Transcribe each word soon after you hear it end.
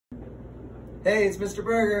Hey, it's Mr.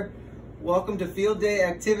 Berger. Welcome to field day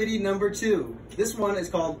activity number 2. This one is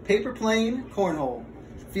called paper plane cornhole.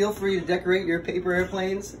 Feel free to decorate your paper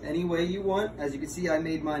airplanes any way you want. As you can see, I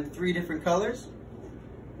made mine 3 different colors.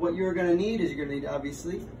 What you're going to need is you're going to need,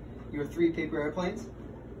 obviously, your 3 paper airplanes.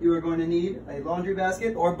 You are going to need a laundry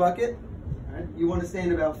basket or bucket. All right? You want to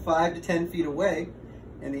stand about 5 to 10 feet away.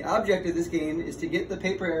 And the object of this game is to get the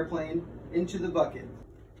paper airplane into the bucket.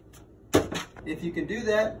 If you can do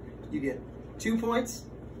that, you get 2 points.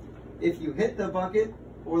 If you hit the bucket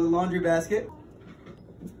or the laundry basket,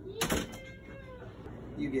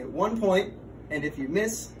 you get 1 point. And if you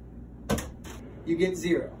miss, you get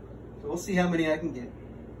 0. So we'll see how many I can get.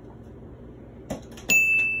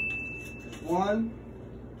 1,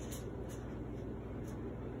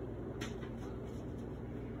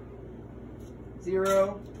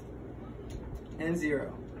 0, and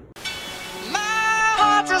 0.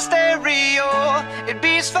 Heart's a stereo, it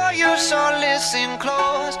beats for you, so listen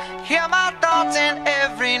close. Hear my thoughts in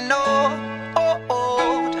every note.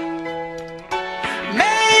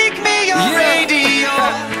 Make me your radio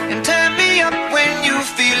and turn me up when you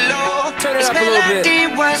feel low. Turn it this up a little bit.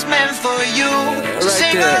 melody was meant for you. So Right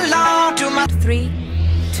sing there. along to my 3,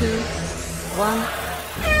 2, 1.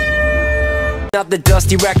 Another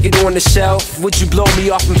dusty record on the shelf. Would you blow me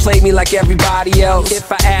off and play me like everybody else? If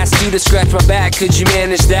I asked you to scratch my back, could you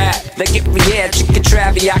manage that? Like if we had chicken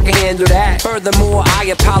travy, I can handle that. Furthermore, I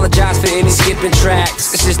apologize for any skipping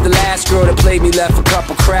tracks. This is the last girl that played me, left a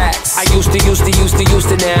couple cracks. I used to,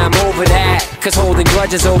 now I'm over that. Cause holding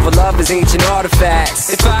grudges over love is ancient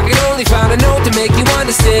artifacts. If I could only find a note to make you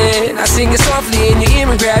understand, I sing it softly in your ear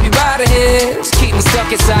and grab you by the hands. Keep me stuck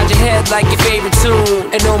inside your head like your favorite tune.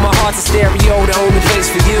 And know my heart's a stereo, the only place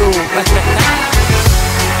for you.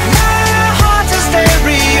 My heart's a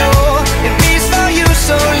stereo, it beats for you,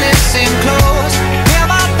 so listen close. Hear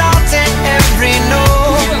my thoughts in every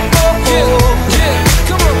note.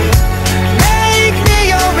 Come on. Make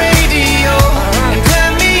me your radio and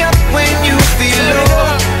turn me up when you feel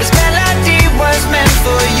low. This melody was meant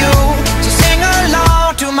for you, so sing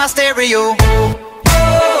along to my stereo.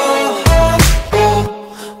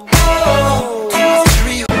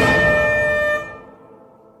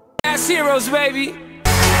 Heroes, baby.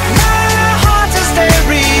 My heart's a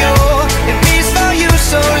stereo, it beats for you,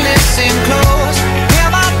 so listen close. Hear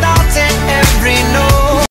my thoughts in every note.